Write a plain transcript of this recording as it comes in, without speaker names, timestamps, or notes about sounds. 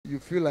you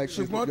feel like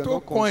you're ṣùgbọ́n not tó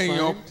kan èèyàn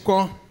concerned,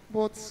 kan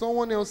but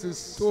someone else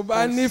is tó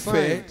bá nífẹ̀ẹ́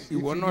concerned. If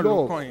ìwọ you náà ló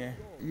love, kàn yẹn.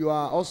 you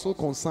are also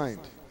concerned.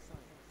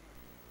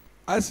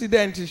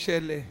 accident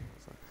ṣẹlẹ̀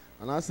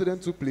An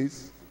accident took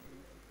place.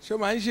 ṣé o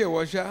máa ń ṣe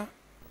ìwọ ṣá.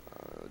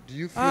 Do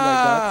you feel like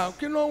that?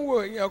 kí ló ń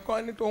wo èèyàn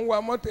kan ní tó ń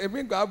wa mọ́tò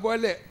èmi gbà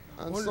bọ́lẹ̀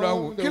And ń lọ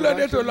some wò they kí would ló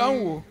dé tó lọ ń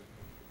actually wò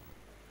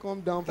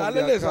Come down ta from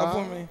ló lè their sọ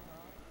fún car. mi.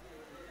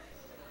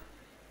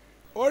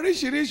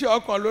 oríṣiríṣi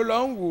ọkàn ló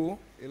lọ ń wò.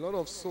 A lot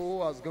of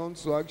soul has gone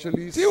to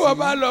actually tí wọ́n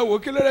bá see. lọ wò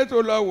kí ló dé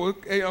tó lọ wò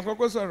èèyàn kan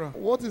kó sọ̀rọ̀.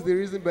 What is the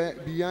reason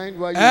behind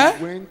why Eh?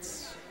 you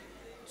went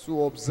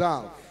to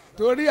observe?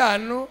 torí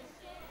àánú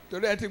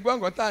torí ẹ ti gbọ́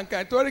nǹkan tá à ń ka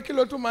ẹ̀ torí kí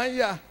ló tún máa ń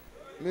yà.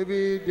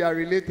 Maybe they are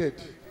related.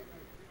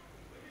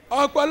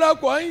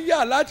 ọ̀pọ̀lọpọ̀ ń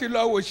yà láti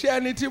lọ wò ṣé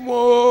ẹni tí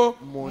mo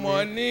Money.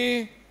 mọ̀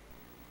ní.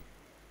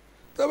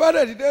 tó bá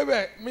dẹ̀ ti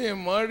débẹ̀ mi ì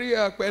mọ̀ rí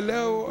àpẹẹlẹ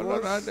o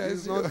ọlọ́run á What dẹ̀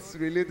is sí not o.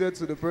 related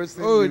to the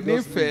person Oh, you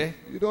just nífẹ̀ẹ́.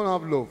 meet. You don't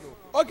have love.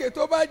 ok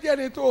tó bá jẹ́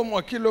ni tó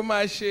mọ̀ kí ló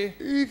máa ṣe.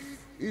 If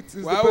it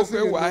is wàá the wò person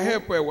pé you wàá know,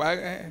 help ẹ̀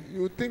wàá.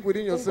 you think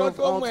within nǹkan yourself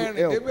tó how mú to ẹ̀rìn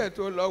help. débẹ̀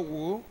tó lọ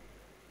wò ó.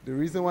 The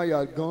reason why you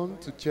are gone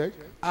to check,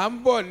 à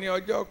ń bọ̀ ní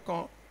ọjọ́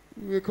kan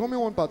we were coming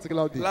one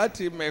particular day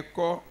láti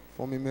mẹ̀kọ́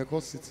from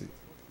Imeko City,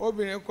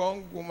 obìnrin kan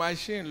ń gun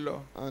machine lọ.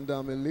 and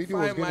a lady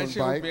was fine going on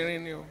machine bike.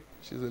 obìnrin ni o.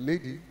 She's a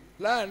lady,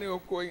 láàrin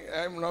oko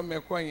ẹ̀rọ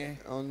mẹ̀kọ́ yẹn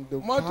and the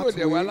mọ́tò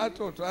dẹ̀ wá pathway,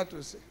 látòótọ́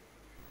àtòsí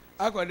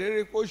akọ̀dé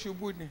rí kó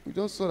ṣubú ni we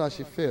just saw that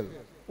she fell,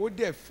 ó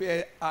dẹ̀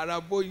fẹ́ ara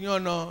bó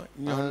yànnà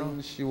yànnà.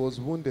 and she was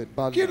wounded kí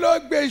badly. ló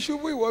gbé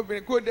ṣubú ìwọ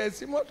obìnrin kò dẹ̀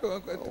sí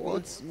mọ́tò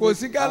What kò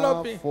sí made her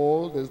galloping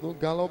fall? There's no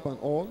gallop and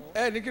all.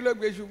 ẹ ní kí ló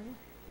gbé ṣubú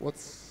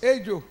What's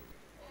ejò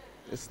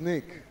a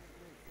snake?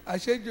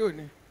 àṣejò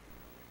ni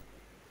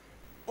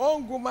ó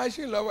ń gun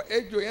machine lọ́wọ́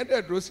ejò yẹn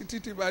dẹ̀ dúró sí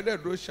títí bá dẹ̀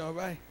dúró ṣan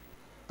báyìí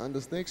And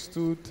the snake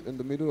stood in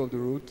the middle of the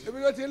road.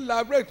 ebi tó ti ń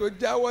la break tó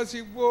jáwọ́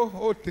sí gbó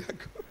ó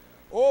tẹ̀kọ́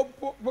ó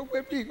bó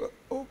pé bí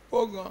ó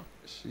bó gan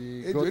She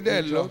Ejò got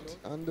dẹ̀ lọ. injured,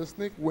 and the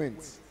snake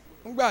went.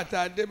 ńgbà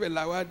tá a débẹ̀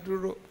làwa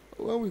dúró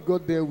When we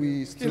got there,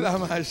 we kí stood. la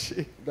máa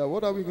ṣe. That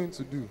what are we going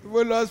to do?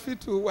 Ibo lọ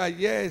hospital wa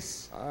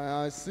yes.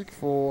 I seek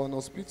for an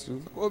hospital.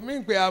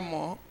 Omi pé a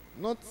mọ̀,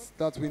 Not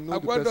that we a know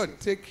the gbọ́dọ̀ person,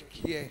 take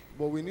care.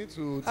 but we need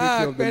to take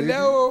care of the Pẹ̀lẹ́ lady.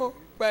 o,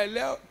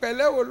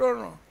 pẹ̀lẹ́ wo ló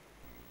ràn?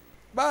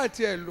 Bá a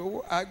tiẹ̀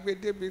lówó,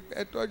 agbedébi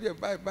ẹ tọ́jú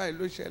ẹ̀ báyìí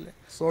ló ṣẹlẹ̀.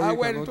 Sorry,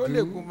 Àwọn ẹni cannot tó lè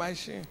do. gun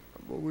machine.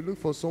 But we look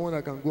for someone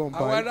that can go on Àwọn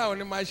bike. ará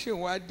òní machine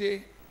wá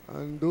dé.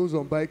 And those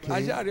on bike came.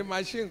 Aṣáárí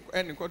machine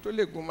ẹnìkan tó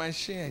lè gun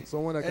machine ẹ̀.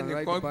 Someone that can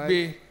ride the Ẹnìkan bike.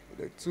 gbé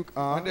They took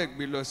wọ́n her dẹ̀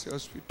gbé lọ sí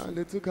hospital. and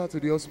they took her to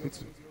the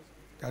hospital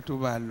Ká tó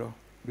bá a lọ.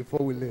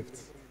 before we left.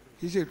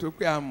 Kì í ṣe tó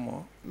pé a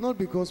mọ̀. Not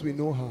because we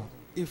know her.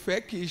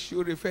 Ìfẹ́ kì í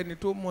ṣoore fẹ́ni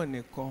tó mọ̀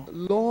nìkan.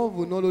 Love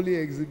will not only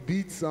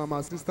exhibit some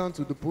assistance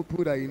to the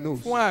people that he knows.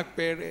 Fún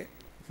àpẹẹrẹ,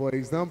 For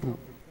example,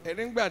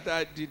 ẹ̀rí ńgbà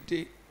tá a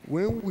dìde.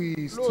 when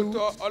we stood,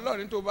 Lóòótọ́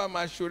Ọlọ́run tó bá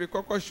máa ṣoore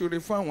kọ́kọ́ ṣoore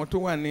fún àwọn tó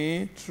wà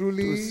ní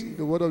truly tòsí.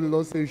 the word of the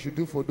Lord says you should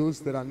do for those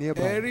that are Ẹ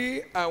nearby.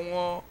 rí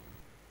àwọn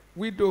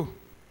widow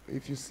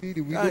If you see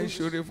the tá à ń widows,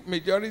 ṣoore fún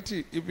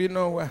majority ibi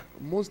náà wà.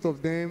 most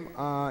of them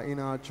are in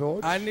our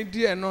church, A ní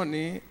díẹ̀ náà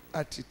ní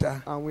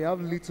àtìta. and we have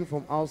little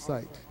from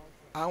outside.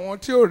 Àwọn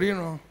tí ò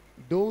ríran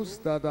Those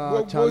that are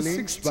gbogbo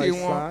challenged 60 by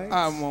wọn sight,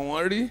 àmọ̀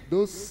wọ́n rí.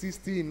 those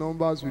 60 in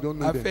numbers, we don't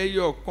know them.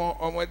 Afẹ́yọ̀ kan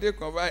ọmọdé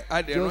kan báyìí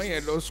adẹ̀rán Just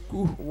yẹn lọ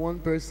school. one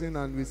person,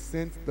 and we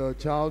sent the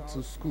child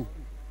to school.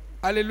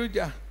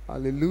 Hallelujah.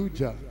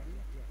 Hallelujah.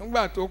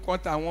 Nígbà tó kan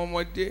tàwọn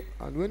ọmọdé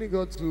And when he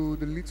got to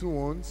the little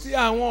ones, tí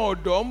àwọn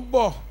ọ̀dọ́ ń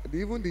bọ̀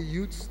even the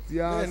youths,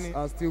 theirs Bẹ́ẹ̀ni.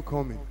 are still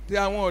coming. tí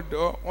àwọn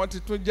ọ̀dọ́ wọ́n ti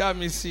tún já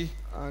mi sí.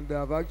 And they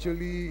have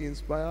actually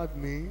inspired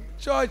me.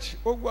 Church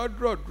ó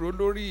gbọ́dọ̀ dúró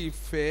lórí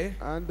ìfẹ́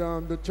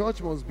And the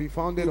church must be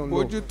founded on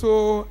love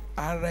ìbójútó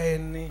ara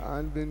ẹni.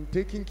 and in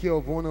taking care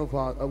of one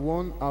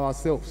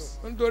ourselves.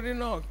 Nítorí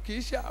náà kì í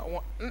ṣe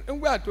àwọn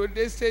nígbà tó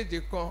dé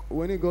stage kan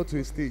When he got to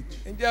a stage,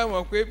 ǹjẹ́ ẹ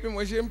mọ̀ pé bí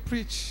mo ṣe ń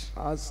preach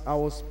as I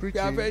was pé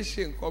a fẹ́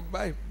preaching ṣe nǹkan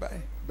báyìí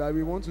báyìí. that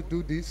we want to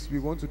do this, we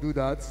want to do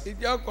that,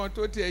 Ìjọ kan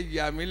tó tiẹ̀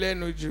yà mí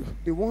lẹ́nu jù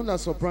the one that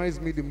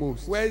surprised me the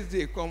most,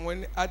 Wednesday kan mo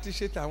ní a ti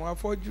ṣe tàwọn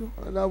afọ́jú.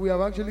 and that we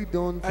have actually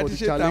done for the Àti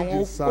ṣe challenging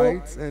tàwọn opó.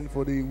 sight and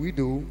for the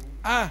widow,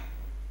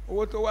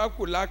 Owó tó wá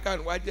kù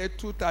lákàánú wá jẹ́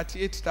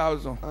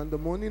 238,000. and the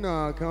money in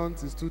our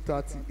account is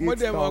Mo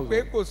dẹ̀ mọ̀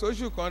pé 238,000. kò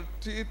sóṣù kan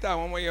tí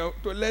tàwọn ọmọ yẹn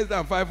tó less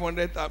than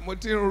 500,000 mo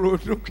ti ń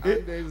ronú pé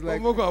And there is like-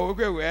 mo kàn wó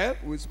pé well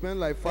We spent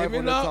like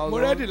èmi náà mo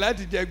rẹ́dì 500,000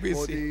 láti jẹ for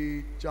gbèsè.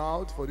 the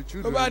child, for the Tó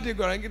children. bá di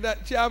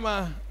gọ̀rọ̀ngídá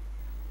chairman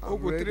ó I'm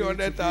kù ready to be on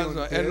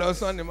 300,000 ẹ lọ debt.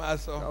 sán ni màá I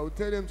sọ. will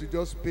tell them to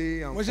just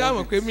pay and Mo ṣáà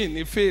mọ̀ forget. pé mi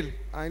ní fail.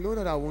 I know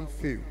that I won't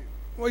fail.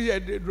 Mo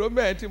ṣe dúró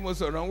bẹ́ẹ̀ tí mo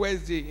sọ̀rọ̀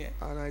Wednesday yẹn.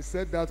 And I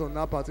said that on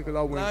that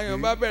particular Láwọn Wednesday.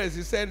 bá bẹ̀rẹ̀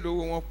sí send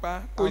owó wọn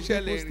pa kó And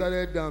people ṣẹlẹ̀ rí.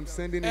 started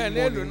sending Ẹ in ní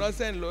èlò money. náà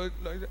send lọ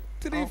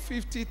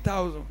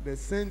 350,000. They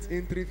sent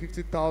in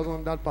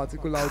 350,000 that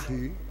particular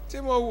day.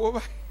 Tí mo wo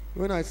báyìí.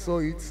 When I saw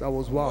it, I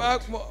was Wá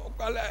wild.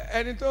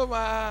 ẹni tó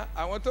máa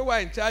àwọn tó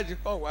wà in charge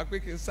kan wá pé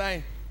kí n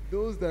sign.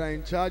 Those that are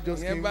in charge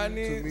just Ìyẹn came bá to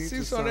ní me to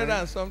 600 sign.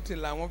 and something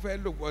làwọn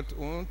fẹ́ lò but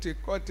òun ti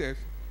cut ẹ̀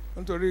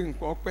nítorí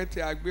nǹkan pẹ́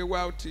tí a gbé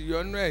wá ó ti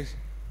yọnú ẹ̀.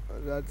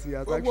 that he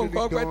has gbogbo actually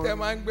nǹkan pẹ́ tẹ́ done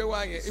máa ń gbé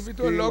wá yẹn ibi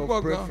tó scale lọ́pọ̀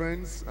of gan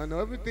preference and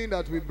everything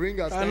that we bring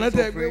as àná thanks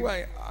tẹ́ gbé wá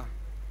offering. yẹn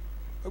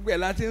gbogbo ẹ̀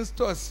láti ń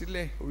store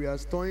sílẹ̀ We are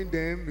storing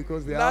them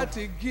because they have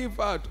láti give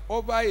out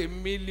over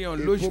 1 million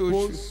a lóṣooṣù.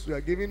 purpose. We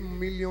are giving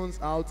millions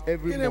out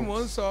every kí ni mò ń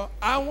month. sọ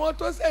àwọn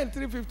tó send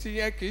 350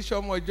 yẹn kì í ṣe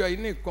ọmọ ìjọ yìí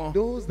nìkan.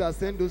 Those that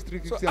send those so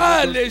 350 a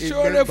are lè just a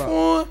ṣoore member.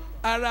 fún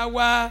ara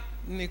wa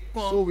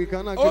nìkan. So we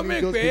can ó actually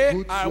mì just pé be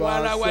good to àwa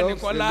ara wa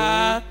ourselves nìkan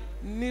la alone.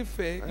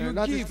 nífẹ̀ẹ́ you And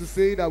that is to give.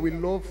 say that we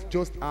love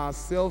just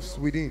ourselves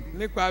within.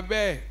 nípa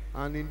bẹ́ẹ̀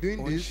And in doing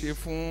ó ń this, ṣe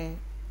fún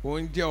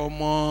oúnjẹ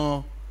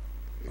ọmọ.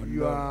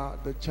 you are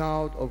the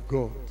child of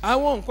God.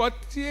 àwọn nǹkan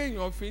tí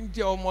èèyàn fi ń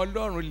jẹ́ ọmọ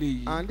Ọlọ́run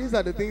lè yí. And these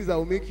are the things that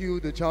will make you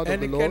the child of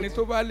the ẹnikẹ́ni Lord.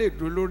 tó bá lè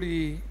dúró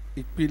lórí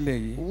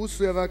ìpìlẹ̀ yìí.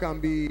 Whosoever can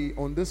be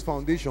on this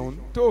foundation,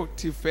 tó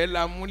ti fẹ́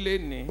la mú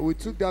lénìí. we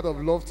took that of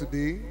love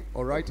today,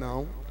 or right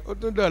now, ó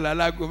tún dọ̀là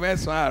láago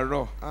 9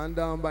 àárọ̀.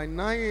 and by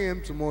 9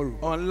 a.m. tomorrow,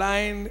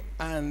 online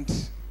and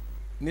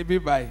níbí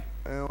báyìí.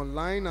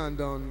 online and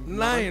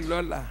 9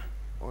 lọ́la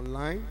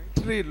online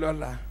 3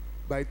 lọ́la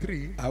by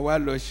 3, àwa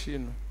lọ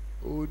sínú.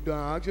 would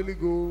actually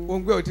go.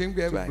 òǹgbẹ ò ti ń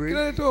gbẹ To báyìí break. kí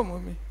ló dé tó mú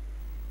mi.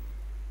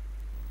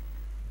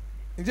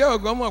 ǹjẹ́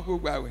ọ̀gán mọ̀ kó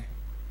gbàwẹ̀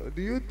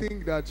Do you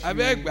think that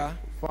abẹ́ you gbà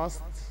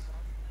fast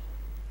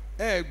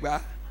ẹ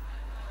gbà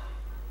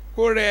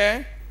kó rẹ̀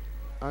ẹ́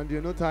and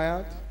you're not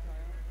tired?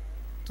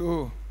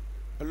 tó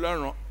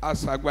Ọlọ́run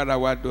aṣàgbára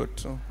wa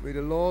dọ̀tun. May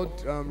the Lord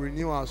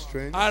renew our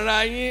strength.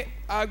 ara yín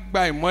á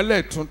gba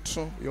ìmọ́lẹ̀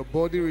tuntun. Your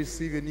body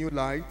receive a new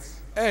light.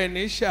 ẹ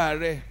ní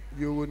ṣàárẹ̀.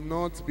 You will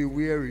not be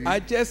weary.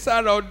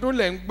 àjẹsára ọdún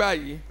lẹ̀ ń gbà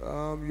yìí.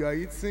 You are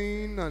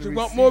eating and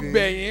ṣùgbọ́n mo bẹ̀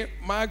receiving yín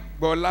má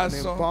gbọ́ an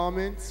lásán.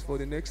 empowerment for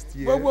the next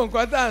year. gbogbo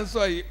nǹkan tá à ń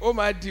sọ yìí ó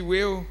máa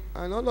dìwé o.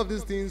 And all of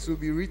these things will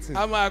be written.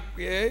 a máa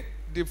pè é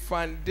the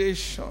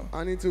foundation.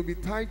 And it will be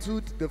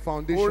titled The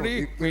Foundation.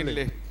 orí ìpìlẹ̀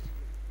ìpìlẹ̀.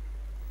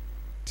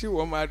 tí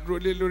wọ́n máa dúró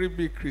lé lórí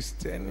bíi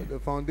Kristẹni. The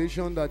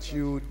foundation that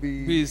you would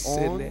Bí be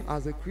ìṣẹ̀lẹ̀. on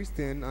as a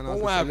Christian and as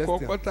ohun a àkọ́kọ́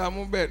celestial. tá a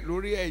mú bẹ̀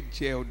lórí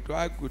ẹ̀jẹ̀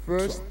ọ̀dọ́ àgùntàn.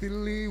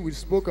 Firstly, we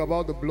spoke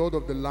about the blood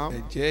of the Lamb,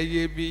 ẹ̀jẹ̀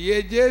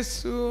iyebíye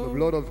Jésù the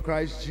blood of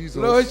Christ Jesus.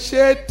 ló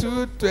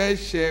ṣètùtù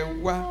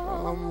ẹ̀ṣẹ̀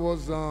wa.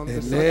 Was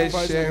the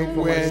sacrifice ẹlẹ́ṣẹ̀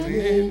for my wẹ̀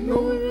sin. nínú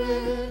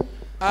rẹ̀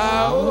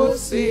a ó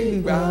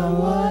sì gbà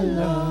wá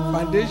là.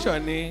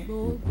 foundation ni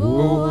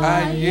gbogbo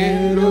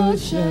ayé ló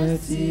ṣẹ̀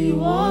tí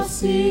wọ́n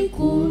sì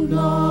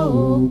kùnà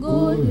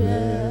ògo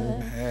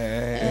rẹ̀.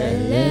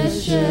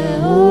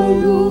 Ẹlẹ́ṣẹ̀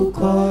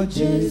orúkọ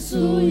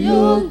Jésù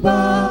yóò gbà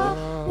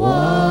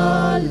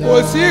wá là. kò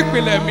sí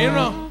ìpìlẹ̀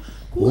mìíràn.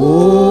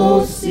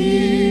 Kò sí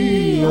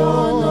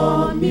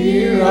ọ̀nà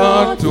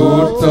mìíràn tó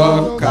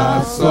tọ́ka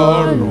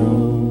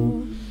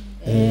sọ́run.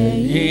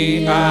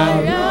 Ẹ̀yin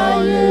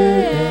aráyé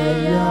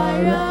ẹ̀yà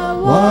ara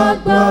wá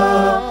gbà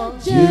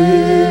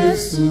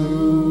Jésù.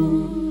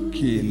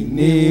 Kí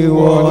ni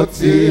wọ́n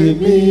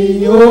tèmi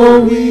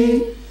yóò wí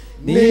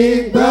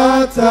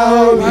nígbà tá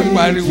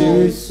a rí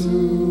Jésù?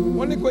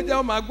 wọ́n ní kó jẹ́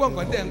ọmọ agbọ́n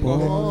nǹkan tẹ̀ ń kọ́.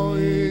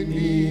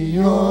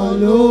 Ènìyàn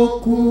ló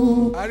kú.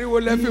 ariwo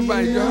lẹ́fí bá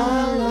ìjọ.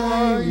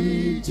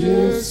 Aláì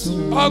Jésù.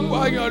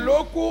 ọgbọ̀n èèyàn ló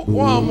kú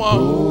wọn mọ̀.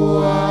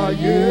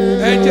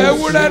 ẹ̀jẹ̀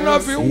ewúrẹ́ náà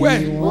fi ń wẹ̀.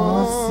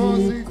 Wọ́n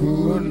sì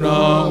kùnà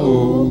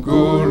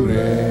ògo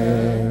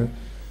rẹ̀.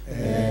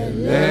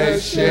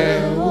 Ẹlẹ́ṣẹ̀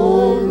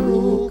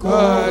orúkọ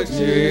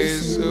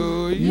Jésù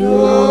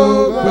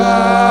yóò gbà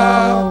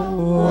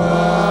wá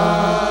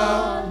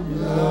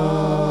là.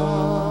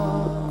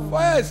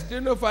 first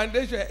nínú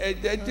foundation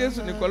ẹ̀jẹ̀ Jésù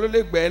nìkan ló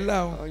lè gbẹ́ là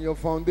o. On your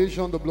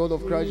foundation, the blood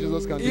of Christ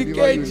Jesus can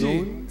deliver you Ìkejì.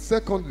 alone.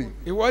 Secondly,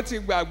 ìwọ ti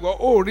gbàgbọ́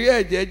ó rí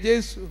ẹ̀jẹ̀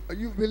Jésù.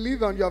 you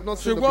believe and you have not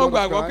seen the ṣùgbọ́n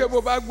blood gbàgbọ́ pé of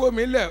bó bá Christ.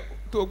 gbómi lẹ̀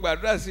tó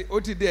gbàdúrà sí ó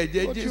ti di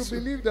ẹ̀jẹ̀ But you Jésù.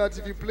 believe that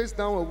if you place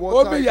down a ó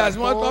water, bí it has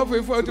ìyàsímọ́ tó turned fi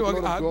fún to the ọtí wọn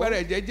blood of agbára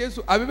God. ẹ̀jẹ̀ Jésù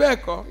àbí bẹ́ẹ̀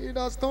kọ́. It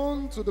has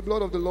turned to the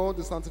blood of the Lord,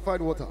 the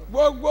sanctified water.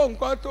 gbogbo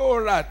nǹkan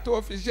tó rà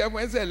tó fi ṣẹ́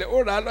fún ẹsẹ̀ lẹ̀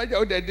ó rà á lọ́jà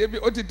ó dẹ̀ débi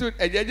ó ti tún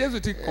ẹ̀jẹ̀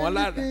Jésù ti kàn án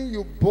lára. Anything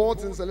you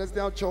bought in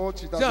Celestial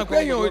Church, it has Ṣé become the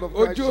àpéyàn blood of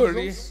Christ ojú ò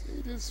rí? Jesus.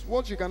 It is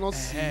what you cannot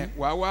see.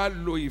 wàá wá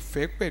lo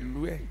ìfẹ́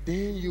pẹ̀lú ẹ̀.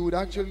 Then you would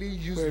actually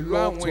use Pẹ̀lú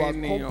love to àwọn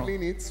ènìyàn.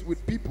 accompany it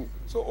with people.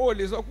 so ó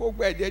lè sọ pé ó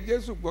gba ẹ̀jẹ̀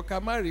Jésù gbọ́ ká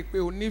má rí i pé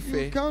o You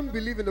nífẹ̀ẹ́. can't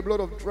believe in the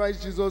blood of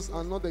Christ Jesus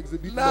and not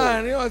exhibit love.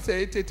 láàárín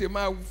ọ̀sẹ̀ yìí tètè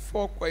máa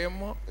fọkọ̀ ẹ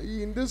mọ́.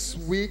 In this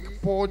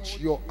week, purge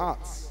your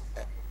hearts.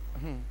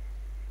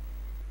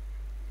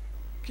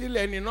 kí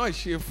lẹni náà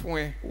ṣe fún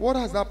ẹ. What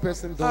has that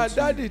person done to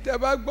you? àdádì tẹ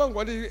bá gbọ́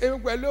nǹkan tí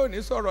èmi pẹ̀lú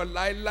òní sọ̀rọ̀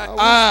I láéláé.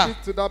 won't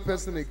speak to that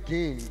person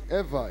again,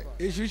 ever.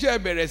 èṣù ṣe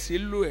bẹ̀rẹ̀ sí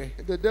lù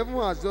ẹ́. The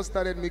devil has just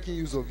started making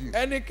use of you.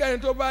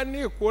 ẹnikẹ́ni tó bá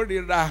ní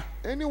ìkórìíra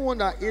Anyone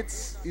that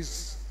hates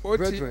his Ó ti-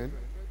 brethren,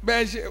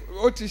 bẹ́ẹ̀ ṣe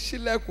ó ti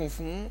ṣílẹ̀kùn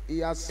fún he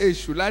has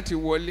èṣù láti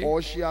wọlé.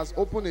 or she has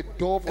opened a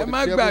door for Ẹ the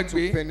má devil to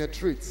gbàgbé.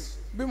 penetrate.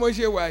 bí mo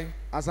ṣe wà yìí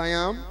As I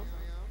am,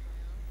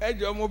 ẹ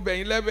jọ̀ọ́ mo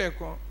bẹ̀ yín lẹ́bẹ̀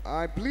kan.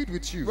 I plead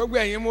with you. gbogbo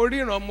ẹ̀yin mo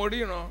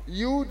ríran.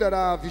 You that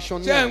are ṣé ń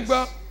visionaries,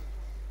 gbọ́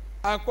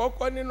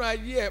àkọ́kọ́ nínú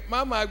ayé ẹ̀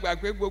má máa gbà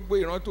pé gbogbo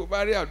ìran tó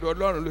bá rí àdó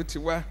Ọlọ́run ló ti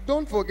wá.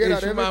 don't forget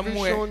that Èṣù máa every mú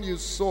ẹ. vision you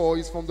saw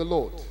is from the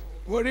Lord.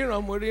 mo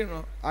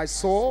ríran. I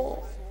saw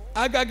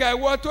àgàgà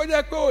ìwọ tó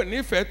jẹ́ pé ò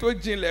nífẹ̀ẹ́ tó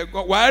jinlẹ̀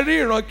gan wàá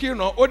rí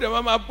ìrankíran ó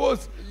dẹ̀ máa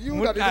boast.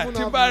 You that even tí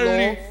have bá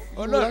rí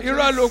love, you will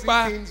irọ́ ló actually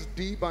pa see things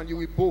deep and you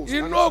will boast.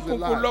 inú And that is a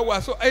òkùnkùn lie. lọ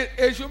wà so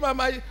èṣù máa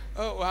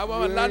wàá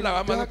máa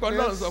lálàá wàá máa sọ pé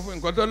Ọlọ́run sọ fún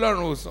nǹkan tó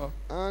Ọlọ́run ò sọ.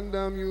 And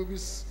you will be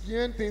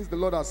hearing things the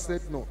Lord has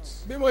said not.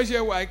 bí mo ṣe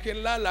wà kí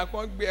n lálàá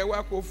kan gbé ẹ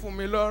wá kó fún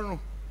mi lọ́rùn.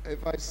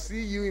 If I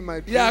see you in my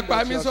dream Yeah,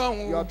 that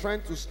you you are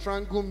trying to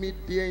strangle me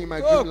there in my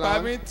tó pa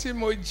mí dreamland, tí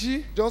mo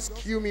jí just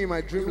kill me in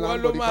my ìwọ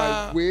dreamland. ló But if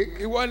I wake,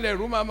 ìwọ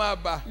lẹ̀rú máa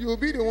bà. you will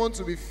be the one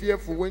to be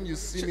fearful when you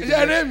see me. the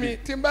ṣeré next mi day.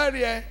 tí n bá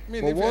rí ẹ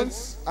mi But nífẹ̀ẹ́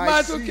once I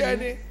máa see tún kí ẹ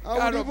ní you, I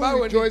will kárọ̀ even báwo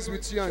ni rejoice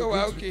with you and ṣé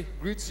wàá okay.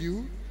 greet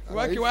you.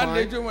 ìwọ kí wàá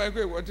lẹ́jọ́ mọ́ ẹ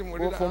pé ìwọ tí mo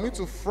rí But for me dáa.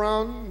 to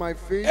frown my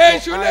face,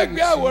 èṣù or lè eye gbé with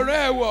you,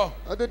 àwòrán ẹ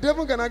wọ̀ the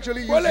devil can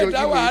actually use kó lè your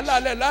dá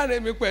wàhálà image lẹ̀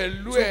láàrin mi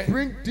pẹ̀lú to ẹ.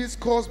 bring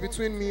discourse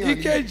between me and you.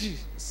 ìkejì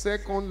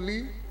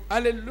Secondly,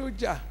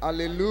 hallelujah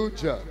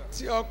hallelujah.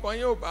 tí ọkàn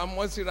yóò bá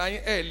mọ́ síra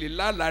yín ẹ lè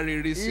lálàá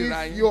rere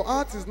síra If yín. your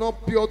heart is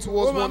not pure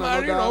towards Ó máa one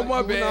máa ríran, ó another,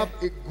 mọ̀ you will bẹ́ẹ̀. have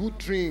a good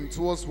dream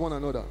towards one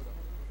another.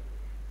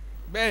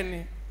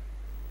 bẹ́ẹ̀ni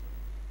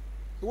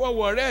ìwọ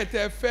wọ̀rẹ́ ẹ̀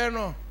tẹ́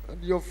fẹ́ràn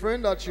And your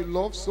friend that you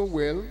love so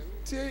well,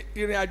 tí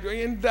ìrìn àjò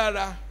yín ń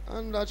dára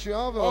and that you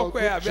have a ọkọ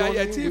ẹ good àbí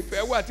ayẹ tí journey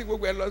ìfẹ́ wà with tí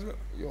gbogbo ẹ lọ sí.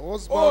 your ó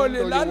husband lè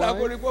or lálàá your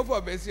kórí wife, kó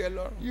fọ̀bẹ sí ẹ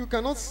lọ́rùn. you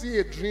cannot see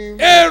a dream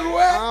èrò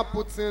ẹ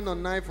putting a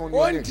knife on ó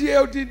your ń neck. di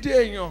odidi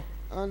èèyàn.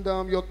 And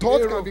your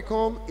thought Èrò. can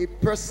become a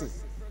person.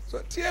 So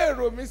tí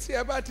èrò mi sí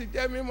ẹ bá ti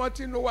jẹ́ mímọ́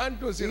tínú wa ń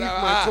dùn If síra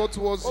my wa thought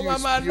towards ó you máa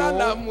is máa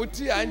lálàá pure, mu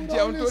tí à ń you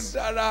jẹun tó always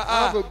dára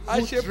have a a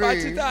good ṣe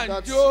pátí dream tá à ń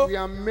that jó we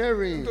are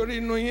marrying nítorí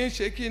inú yín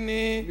ṣe kí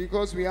ni.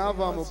 because we have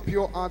a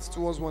pure heart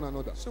towards one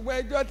another.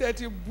 ṣùgbọ́n ẹjọ́ tẹ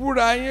ti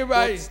búra yín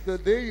báyìí But the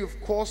day you've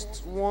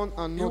cursed one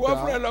ìwọ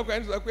fúnra another lọ́kàn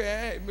ẹni sọ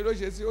pé èmi ló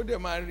ṣe sí ó dẹ̀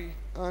máa rí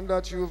and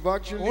that you've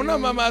actually òun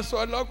náà máa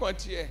sọ lọ́kàn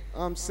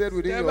tiẹ̀ said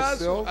within tẹ bá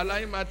sùn yourself,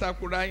 aláyín máa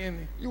takura yín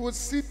ni. you will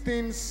see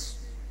things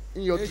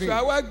in your èṣù dream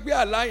àwa gbé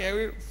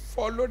àláyẹn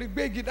fọ lórí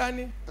gbégi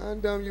dání.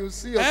 and you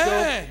see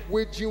yourself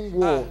waging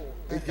war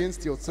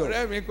against yourself.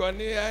 ọ̀rẹ́ mi kan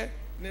ní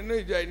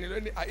nínú ìjọ ìní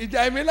lónìí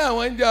ìjà èmi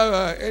làwọn ń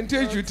jà ẹni tí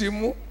èṣù ti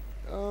mú.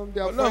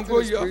 They are Ọlọ́run fighting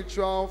kó yọ.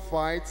 spiritual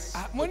fights.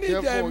 mo The ní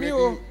ìjà devil èmi o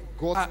already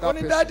got ó that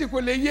ní person. dáàdì kò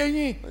lè yé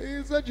yín.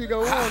 He said you can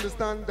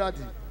understand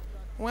daddy.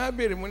 wọ́n á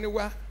béèrè mo ní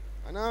wá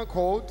And I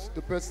called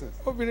the person.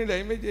 obìnrin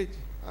lẹ́yìn méjèèjì.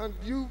 And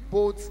you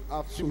both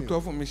are female.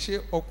 sòótọ́ fún mi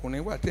ṣé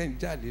ọkùnrin wà tẹ́ ń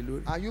jáde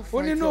lórí. Are you ó ní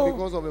fighting no.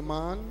 because of a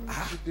man?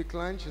 She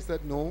declined. She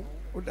said no.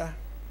 ó dáa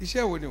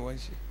iṣẹ́ wo ni wọ́n ń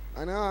ṣe.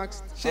 And I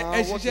asked, ṣé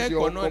ẹ what ṣiṣẹ́ is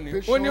your ẹ̀kọ́ náà ni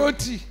ó ní ó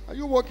occupation? tì. Are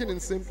you working in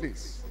the same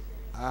place?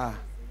 Ah,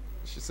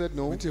 She said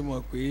mo no. ti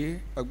mọ̀ pé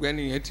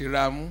ọ̀gbẹ́ni yẹn ti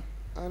ra mú.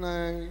 And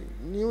I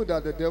knew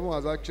that the devil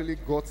has actually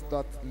got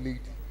that lead.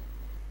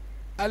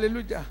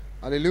 hallelujah.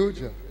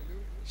 Hallelujah.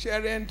 ṣe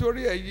rẹ ẹni tó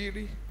rí ẹ yí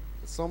rí.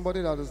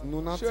 Somebody that is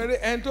known ṣe at rẹ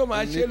ẹni tó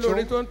máa ṣe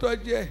lórí tó ń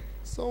tọ́jú ẹ̀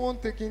someone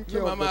taking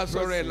care ló máa of máa the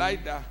sọ̀rọ̀ ẹ̀ láì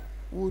person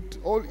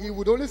dáa. he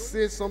would only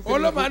say something Ó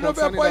ló evil máa ló fẹ́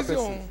concerning that poison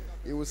person. òun.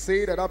 He will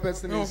say that that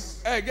person No,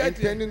 is get it.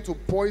 intending to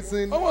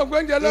poison ọmọ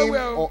ògbóúnjẹ him lọ́wọ́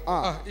ẹ or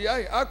o her. ìyá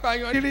yìí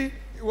apààyàn rírí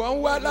ìwọ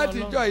ń wá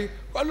látijọ́ yìí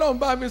kọ́lọ́n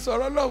bá mi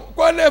sọ̀rọ̀ lọ́wọ́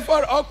kó lè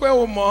fọ́ ọkọ̀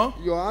ẹ̀ ò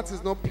mọ́ Your heart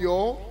is not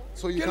pure,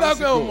 so you kí can't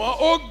see lọ́kọ̀ ẹ̀ ò mọ́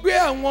God. ó gbé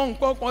àwọn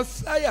nǹkan kan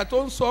sáyà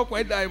tó ń sọ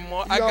ọkùnrin ẹ̀dá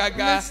ìmọ̀ You have àgàgà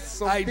placed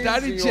some things in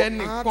àìdáríjì your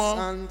ẹnìkan hearts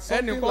and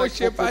something ẹnìkan like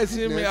ṣe báyìí sí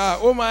mi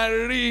unforgiveness. ó máa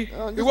rí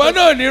And this ìwọ person-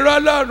 náà ò ní rọ́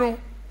lọ́rùn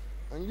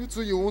And you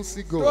too, you won't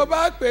see tó God.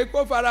 bá pè é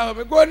kó farahàn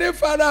mi kó ní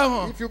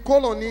farahàn If you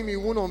call on him, he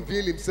won't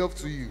unveil himself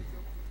to you.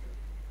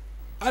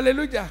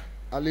 hallelujah.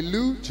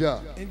 Hallelujah.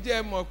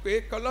 ǹjẹ́ ẹ mọ̀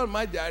pé kọlọ́run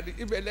má jà rí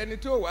ibẹ̀ lẹni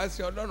tí ò wá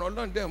sí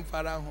ọlọ́run dẹ̀ ń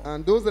farahàn.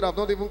 And those that have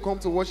not even come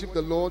to worship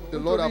the Lord have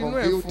Nítorí inú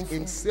ẹ̀ unveiled funfun.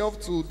 himself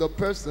to the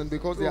person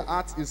because their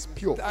heart is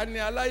pure. ta ni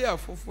aláyà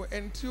funfun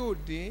ẹni tí ò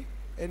dín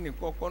ẹnì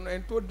kọ̀ọ̀kan náà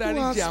ẹni tó Who dáríjì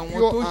has àwọn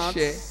pure tó hearts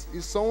ṣẹ̀.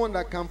 is someone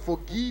that can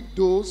forgive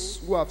those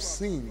who have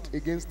sinned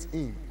against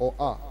him or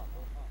her.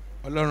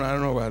 ọlọ́run á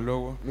ràn wá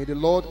lọ́wọ́. May the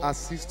Lord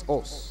assist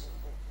us.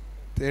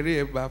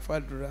 tẹ̀rí ẹ̀ bá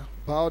fàdúrà.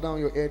 Bow down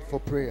your head for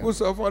prayer. ó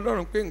sọ fún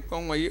ọlọ́run pé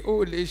nǹkan wọ̀nyí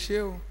ó lè ṣe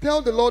o.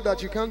 Tell the Lord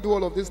that you can't do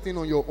all of this thing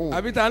on your own.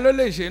 àbí ta ló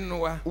lè ṣe nínú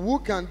wa. Who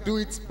can do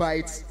it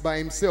by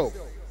himself?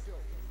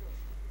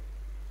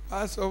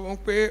 a sọ fún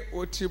pé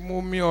o ti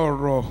mú mi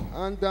ọ̀rọ̀.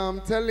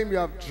 And tell him you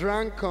have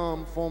drank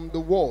from the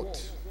word.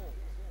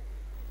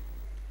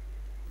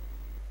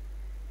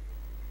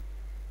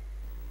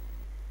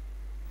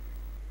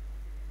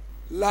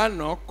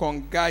 lánàá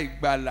kànga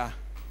ìgbàlà.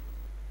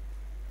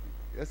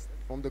 Yes,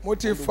 from the, mo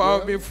ti from the fa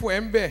well. omi fún ẹ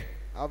ń bẹ̀.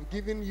 I've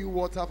given you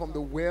water from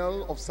the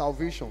well of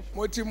salvation.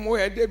 mo ti mú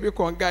ẹ débi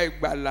kànga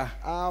ìgbàlà.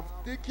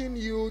 I've taken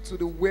you to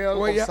the well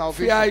ó of yá fi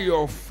salvation.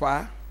 ayọ̀ fà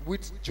á.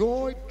 With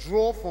joy,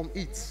 draw from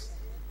it.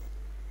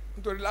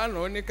 nítorí lánàá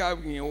ó ní ká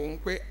yìn òun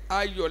pé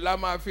ayọ̀ la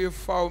máa fi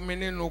fa omi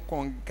nínú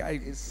kànga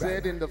It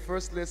said ìgbàlà. in the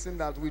first lesson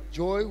that with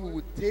joy we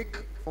would take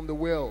from the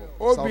well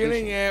obìnrin of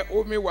salvation. yẹn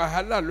omi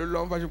wàhálà ló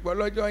lọ ń fa ṣùgbọ́n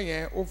lọ́jọ́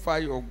yẹn ó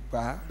fayọ̀ gbà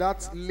á.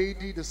 That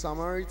lady, the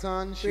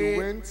Samaritan, she pé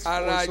went for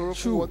ara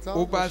sorrowful jù water,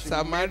 ó bá but she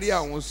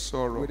Samaria met òun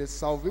sọ̀rọ̀. with a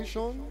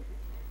salvation.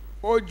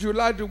 ó ju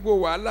ládùúgbò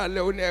wàhálà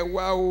lẹ́ ó ní ẹ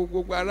wá o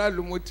gbogbo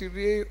aráàlú mo ti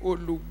rí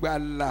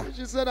olùgbàlà.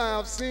 She said, I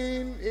have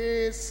seen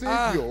a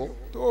Savior.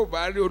 tó o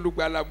bá rí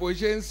olùgbàlà bó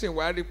ṣe ń sìn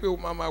wá rí pé o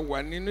máa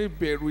wà nínú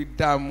ìbẹ̀rù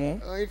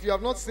ìdààmú. If you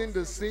have not seen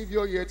the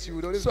Savior yet, you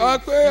would always be sọ in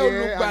pé fear and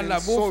olùgbàlà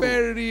in bó sorrow.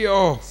 fẹ́ rí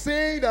ọ.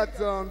 Say that,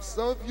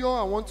 Savior,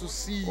 I want to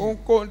see you.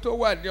 ohunkóhun tó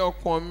wà ní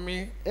ọkàn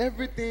mi.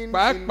 Everything in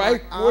pàápàá my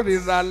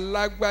ìkórìíra heart,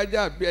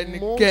 lágbájá bí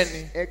most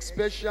ẹnikẹ́ni.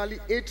 especially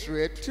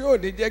hatred, tí ò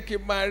ní jẹ́ kí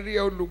n máa rí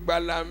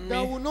olùgbàlà mi.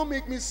 that will not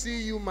make me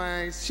see you,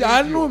 my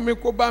ṣàánú Savior. mi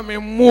kó bá mi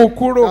mú un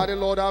kúrò. That the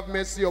Lord have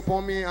mercy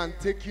upon me and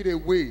take it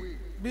away.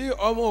 bí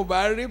ọmọ ò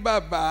bá rí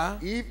bàbá.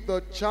 If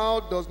the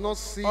child does not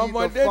see the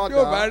ọmọdé tí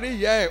ò bá father, rí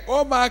ìyá ẹ̀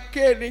ó máa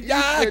ké ni.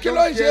 yá if they kí ló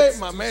don't ń get ṣe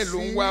màmá ẹ̀ to ló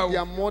ń see wá o.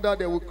 their mother,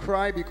 they will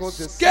cry because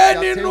they seek ké the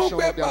nínú attention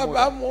pé of their bàbá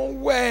mother. mo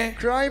ń wẹ̀.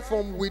 Cry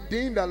from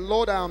within that,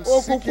 Lord, I am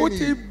òkùnkùn seeking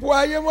ti you. bu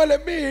ayé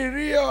mọ́lẹ̀ mi ì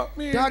rí ọ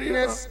mi ì rí ọ.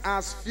 Darkness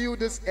has filled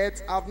this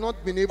earth. I have not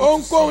been able to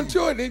ohunkóhun see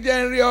tí you. ò ní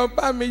jẹ́ ń rí ọ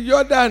bá mi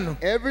yọ́ dànù.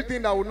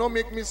 Everything that will not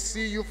make me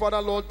see you,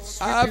 Father, Lord, a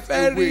sweep it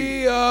fẹ́ away.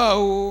 rí ọ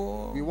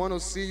o. We want to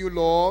see you,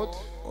 Lord.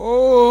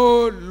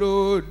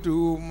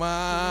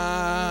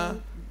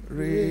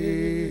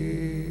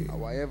 Olódùmarè.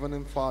 Our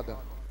Heavenly Father.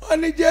 wọ́n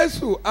ní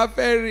Jésù a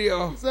fẹ́ rí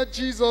ọ. He said,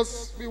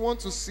 Jesus, we want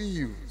to see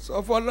you.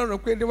 sọ fún Ọlọ́run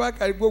pé ní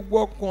wákàtí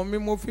gbogbo ọkàn mi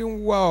mo fi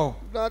ń wá ọ.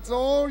 That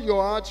all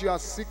your heart you are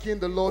seeking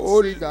the Lord,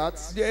 say that.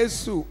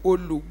 Jésù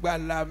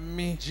olùgbàlà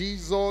mi.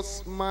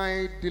 Jesus,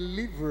 my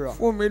deliverer.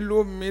 fún mi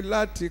lómi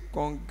láti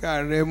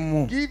kànga rẹ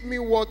mu. Give me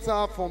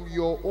water from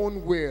your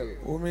own well.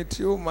 omi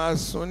tí ó máa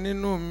sun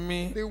nínú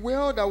mi. The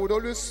well that would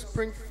always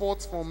spring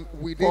forth from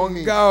within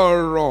me. kànga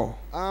ọ̀rọ̀.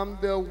 I'm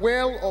the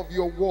well of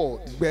your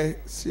word. gbẹ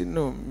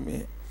sínú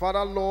mi.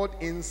 Father, Lord,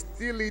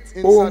 instill it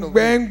inside of òǹgbẹ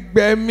me. ń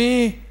gbẹ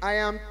mí. I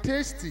am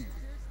thirsty.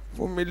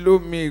 fún mi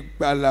lómi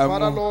ìgbàlà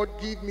Father, mu. Lord,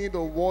 give me the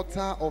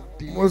water of mo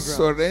deliverance.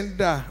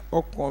 sọ̀rẹ́ndà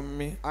ọkàn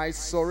mi. I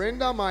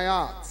surrender my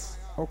heart.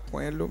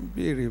 ọkàn ẹ ló ń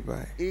béèrè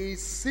báyìí. He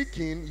is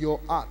seeking your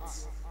heart.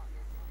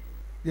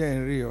 jẹ́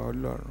ń rí ọ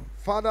Ọlọ́run.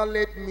 Father,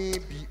 let me tó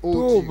o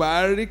behold you.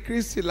 bá rí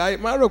Kristi láyé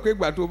má rò pé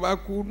ìgbà tó bá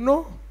kú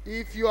no.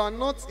 If you are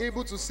not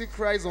able to see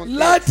Christ on earth,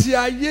 láti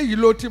ayé yìí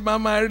ló ti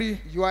máa rí.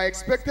 you are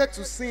expected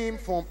to see him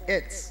from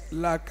earth.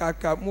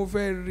 làkàkà mo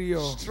fẹ́ rí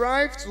ọ.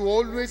 Strive to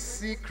always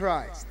see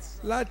Christ.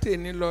 láti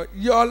èní lọ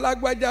yọ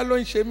lágbájá ló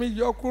ń ṣe mí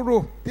yọ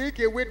kúrò.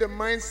 Take away the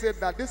mindset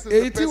that this is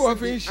èyí the tí wọ́n person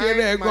fi ń ṣe rẹ̀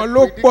behind gan my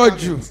ló pọ̀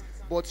jù. predicament.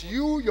 But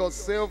you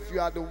yourself, you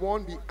are the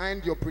one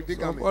behind your sọ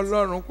predicament.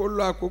 Ọlọ́run kó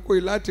lo àkókò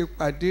yìí láti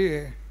pàdé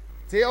ẹ.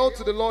 Tell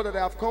to the Lord that I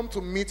have come to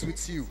meet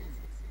with you.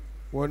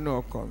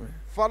 wọnú ọkàn mi.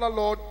 Father,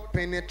 Lord,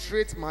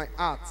 penetrate my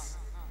heart.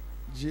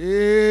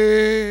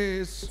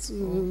 Jésù.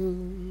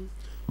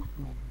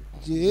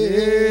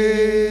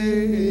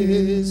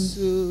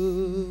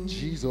 Jésù.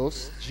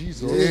 Jesus,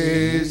 Jesus.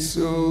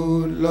 Jésù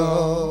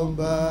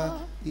lọ́ba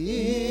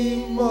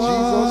Jesus,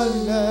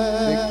 ìmọ́lẹ̀.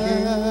 the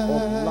King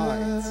of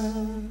light.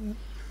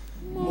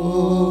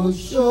 Mo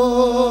ṣọ́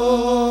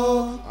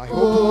I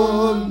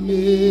open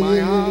my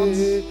heart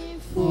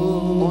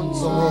fún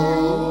unto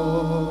ọ.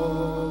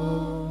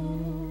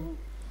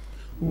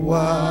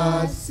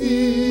 Wá sí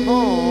inú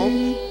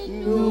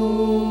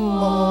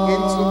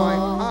into my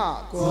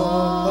heart.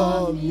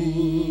 ọkàn mi.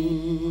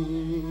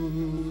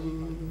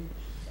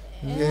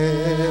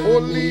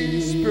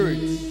 Holy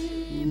Spirit,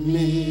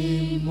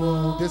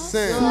 Mímọ́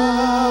descend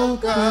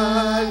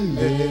sọ̀kalẹ̀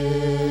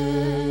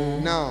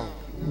now.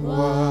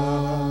 wá.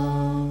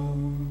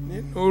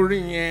 nínú orí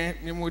yẹn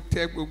ni mo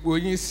tẹ gbogbo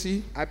yín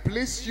sí. I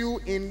place you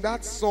in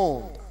that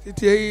song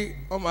títí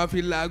wọ́n máa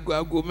fi laago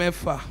aago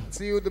mẹ́fà.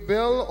 till the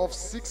bell of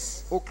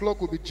 6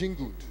 o'clock will be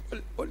jingled.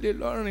 ó lè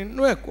lọ rìn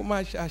inú ẹ̀ kó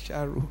máa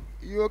ṣàṣàrò.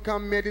 You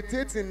can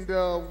meditate in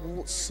the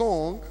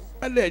song.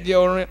 wọ́n lè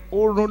jẹ́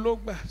oorun ló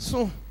gbà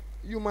sùn.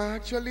 You might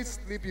actually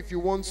sleep if you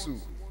want to.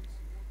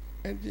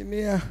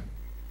 ẹnjìníà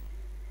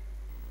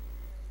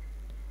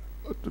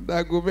ó tún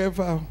daago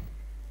mẹ́fà o.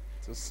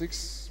 Till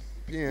 6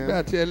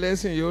 nígbà p.m. tí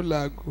ẹlẹ́sìn yóò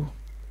laago.